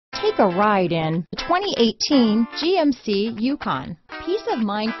Take a ride in the 2018 GMC Yukon. Peace of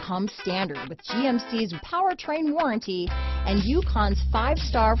mind comes standard with GMC's powertrain warranty and Yukon's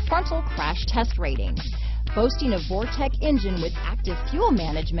 5-star frontal crash test rating. Boasting a Vortec engine with active fuel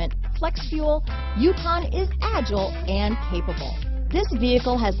management, flex fuel, Yukon is agile and capable. This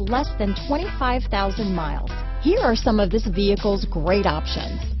vehicle has less than 25,000 miles. Here are some of this vehicle's great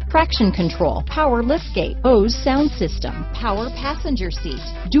options: traction control, power liftgate, Bose sound system, power passenger seat,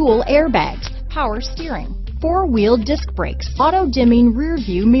 dual airbags, power steering, 4-wheel disc brakes, auto-dimming rear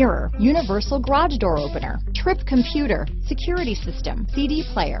view mirror, universal garage door opener, trip computer, security system, CD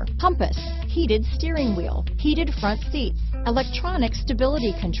player, compass, heated steering wheel, heated front seats, electronic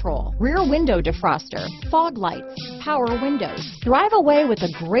stability control, rear window defroster, fog lights, power windows. Drive away with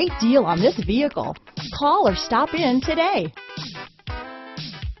a great deal on this vehicle. Call or stop in today.